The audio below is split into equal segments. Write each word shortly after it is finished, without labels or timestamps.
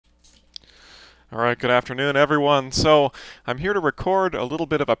All right, good afternoon, everyone. So I'm here to record a little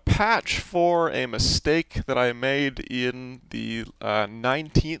bit of a patch for a mistake that I made in the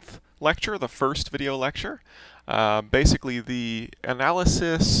 19th lecture, the first video lecture. Basically, the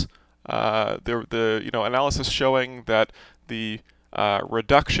analysis, analysis showing that the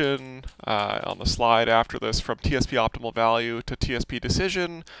reduction on the slide after this from TSP optimal value to TSP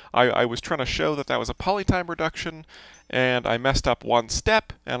decision. I was trying to show that that was a polytime reduction, and I messed up one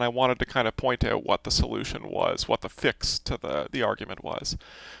step, and I wanted to kind of point out what the solution was, what the fix to the argument was.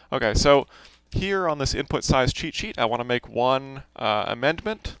 Okay, so here on this input size cheat sheet, I want to make one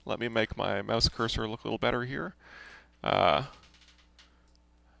amendment. Let me make my mouse cursor look a little better here.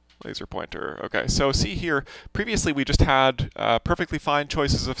 Laser pointer. Okay, so see here, previously we just had perfectly fine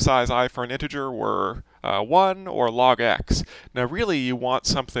choices of size I for an integer were 1 or log x. Now really you want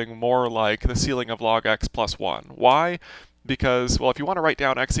something more like the ceiling of log x plus 1. Why? Because, well, if you want to write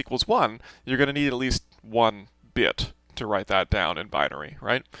down x equals 1, you're going to need at least one bit to write that down in binary,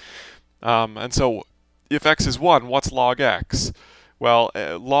 right? And so if x is 1, what's log x? Well,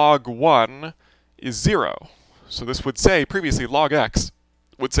 log 1 is 0. So this would say previously log x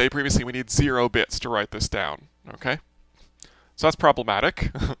would say previously we need 0 bits to write this down, okay? So that's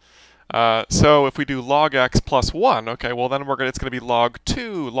problematic. So if we do log x plus 1, okay, well then it's going to be log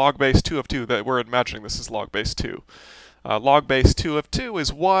 2, log base 2 of 2, that we're imagining this is log base 2. Log base 2 of 2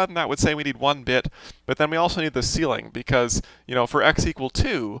 is 1, that would say we need 1 bit, but then we also need the ceiling because, you know, for x equal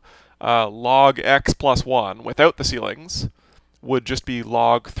 2, log x plus 1 without the ceilings would just be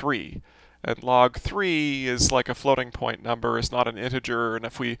log 3. And log 3 is like a floating point number, it's not an integer, and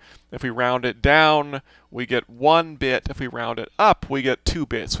if we round it down, we get 1 bit. If we round it up, we get 2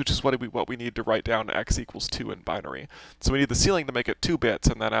 bits, which is what we need to write down x equals 2 in binary. So we need the ceiling to make it 2 bits,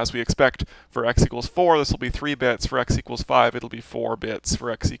 and then as we expect for x equals 4, this will be 3 bits. For x equals 5, it'll be 4 bits. For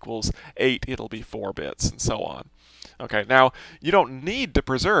x equals 8, it'll be 4 bits, and so on. Okay, now you don't need to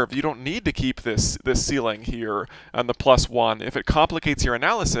preserve, you don't need to keep this ceiling here and the plus 1 if it complicates your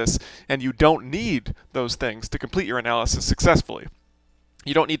analysis, and you don't need those things to complete your analysis successfully.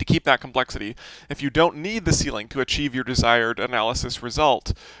 You don't need to keep that complexity. If you don't need the ceiling to achieve your desired analysis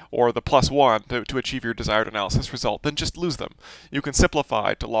result, or the plus 1 to achieve your desired analysis result, then just lose them. You can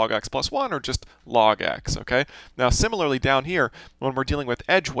simplify to log x plus 1 or just log x, okay? Now similarly down here, when we're dealing with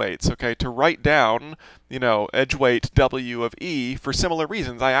edge weights, okay, to write down, you know, edge weight w of e, for similar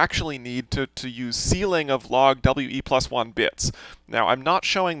reasons, I actually need to use ceiling of log we plus 1 bits. Now, I'm not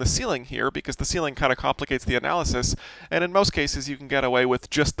showing the ceiling here because the ceiling kind of complicates the analysis, and in most cases you can get away with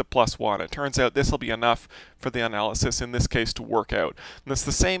just the plus 1. It turns out this will be enough for the analysis in this case to work out. And it's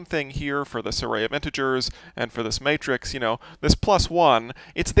the same thing here for this array of integers and for this matrix. You know, this plus 1,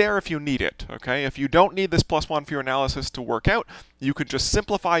 it's there if you need it, okay? If you don't need this plus 1 for your analysis to work out, you could just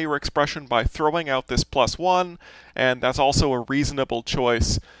simplify your expression by throwing out this plus 1, and that's also a reasonable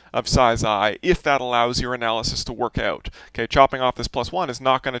choice of size I if that allows your analysis to work out. Okay, chopping off this plus 1 is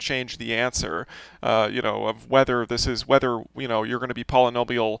not going to change the answer, you know, of whether you know, you're going to be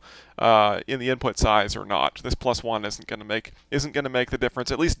polynomial in the input size or not. This plus 1 isn't going to make the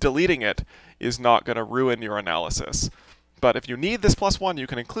difference. At least deleting it is not going to ruin your analysis. But if you need this plus 1, you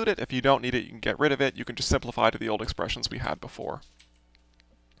can include it. If you don't need it, you can get rid of it. You can just simplify to the old expressions we had before.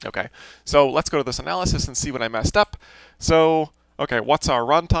 Okay, so let's go to this analysis and see what I messed up. So, okay, what's our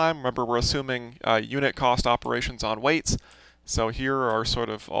runtime? Remember, we're assuming unit cost operations on weights. So here are sort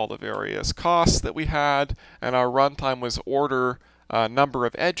of all the various costs that we had, and our runtime was order number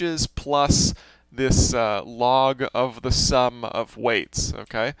of edges plus this log of the sum of weights,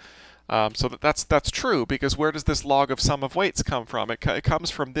 okay? So that's true, because where does this log of sum of weights come from? It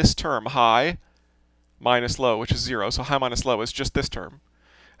comes from this term, high minus low, which is 0. So high minus low is just this term.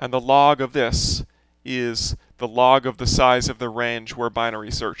 And the log of this is the log of the size of the range we're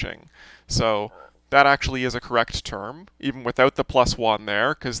binary searching. So that actually is a correct term, even without the plus 1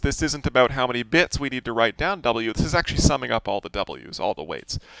 there, because this isn't about how many bits we need to write down w. This is actually summing up all the w's, all the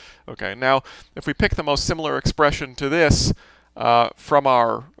weights. Okay, now if we pick the most similar expression to this from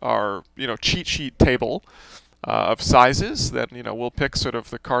our you know, cheat sheet table of sizes, then, you know, we'll pick sort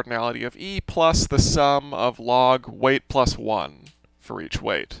of the cardinality of e plus the sum of log weight plus 1 for each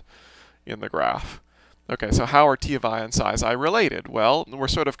weight in the graph. Okay, so how are t of I and size I related? Well, we're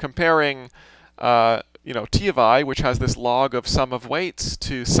sort of comparing you know, t of I, which has this log of sum of weights,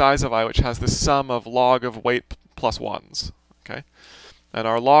 to size of I, which has the sum of log of weight plus 1s. Okay, and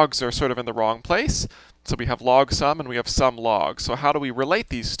our logs are sort of in the wrong place. So we have log sum and we have sum log. So how do we relate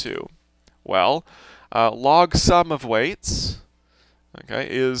these two? Well, log sum of weights, okay,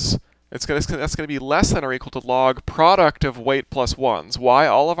 is that's going to be less than or equal to log product of weight plus 1s. Why?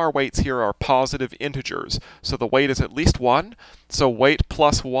 All of our weights here are positive integers. So the weight is at least 1. So weight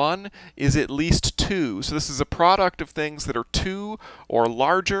plus 1 is at least 2. So this is a product of things that are 2 or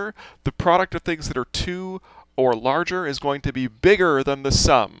larger. The product of things that are 2 or larger is going to be bigger than the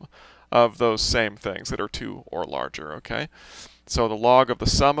sum of those same things that are 2 or larger, okay? So the log of the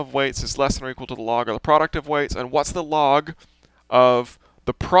sum of weights is less than or equal to the log of the product of weights. And what's the log of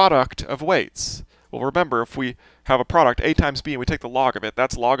the product of weights? Well, remember, if we have a product, a times b, and we take the log of it,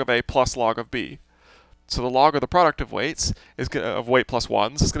 that's log of a plus log of b. So the log of the product of weights of weight plus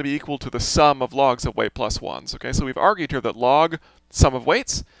 1s is going to be equal to the sum of logs of weight plus 1s. Okay, so we've argued here that log sum of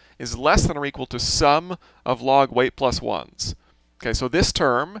weights is less than or equal to sum of log weight plus 1s. Okay, so this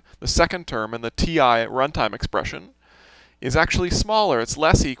term, the second term in the TI runtime expression, is actually smaller. It's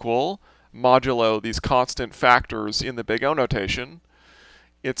less equal modulo these constant factors in the big O notation.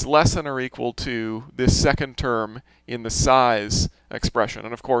 It's less than or equal to this second term in the size expression.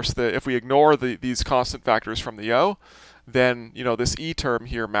 And of course, if we ignore these constant factors from the O, then this E term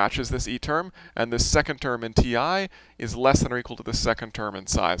here matches this E term, and this second term in TI is less than or equal to the second term in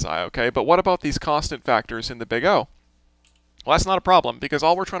size I, okay? But what about these constant factors in the big O? Well, that's not a problem, because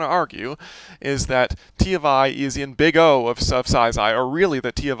all we're trying to argue is that T of I is in big O of size I, or really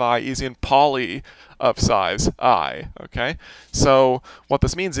that T of I is in poly of size I, okay? So what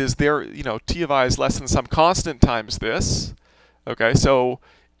this means is T of I is less than some constant times this, okay? So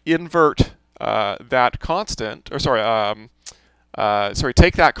invert that constant, or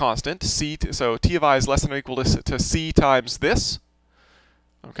take that constant, so T of I is less than or equal to C times this,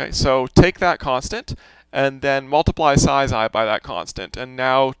 okay? So take that constant, and then multiply size I by that constant. And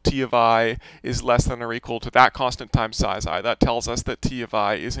now T of I is less than or equal to that constant times size I. That tells us that T of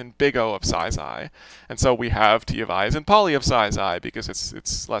I is in big O of size I. And so we have T of I is in poly of size I, because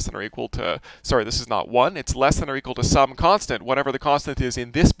it's less than or equal to, this is not 1, it's less than or equal to some constant, whatever the constant is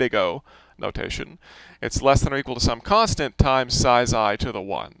in this big O notation. It's less than or equal to some constant times size I to the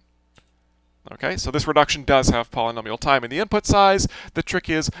 1. Okay, so this reduction does have polynomial time in the input size. The trick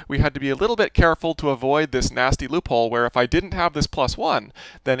is we had to be a little bit careful to avoid this nasty loophole where if I didn't have this plus 1,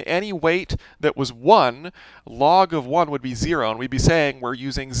 then any weight that was 1, log of 1 would be 0, and we'd be saying we're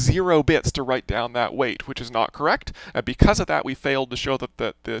using 0 bits to write down that weight, which is not correct. And because of that, we failed to show that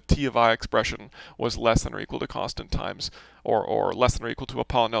the T of I expression was less than or equal to constant times, or less than or equal to a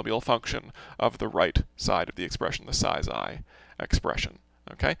polynomial function of the right side of the expression, the size I expression.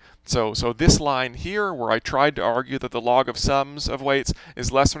 Okay, so this line here, where I tried to argue that the log of sums of weights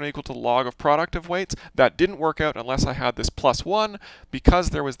is less than or equal to the log of product of weights, that didn't work out unless I had this plus 1, because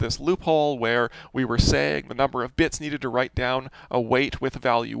there was this loophole where we were saying the number of bits needed to write down a weight with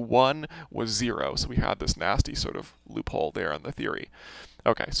value 1 was 0. So we had this nasty sort of loophole there in the theory.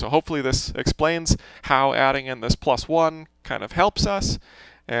 Okay, so hopefully this explains how adding in this plus 1 kind of helps us.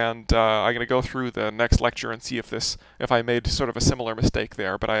 And I'm going to go through the next lecture and see if I made sort of a similar mistake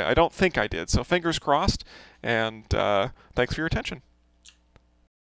there, but I don't think I did. So fingers crossed, and thanks for your attention.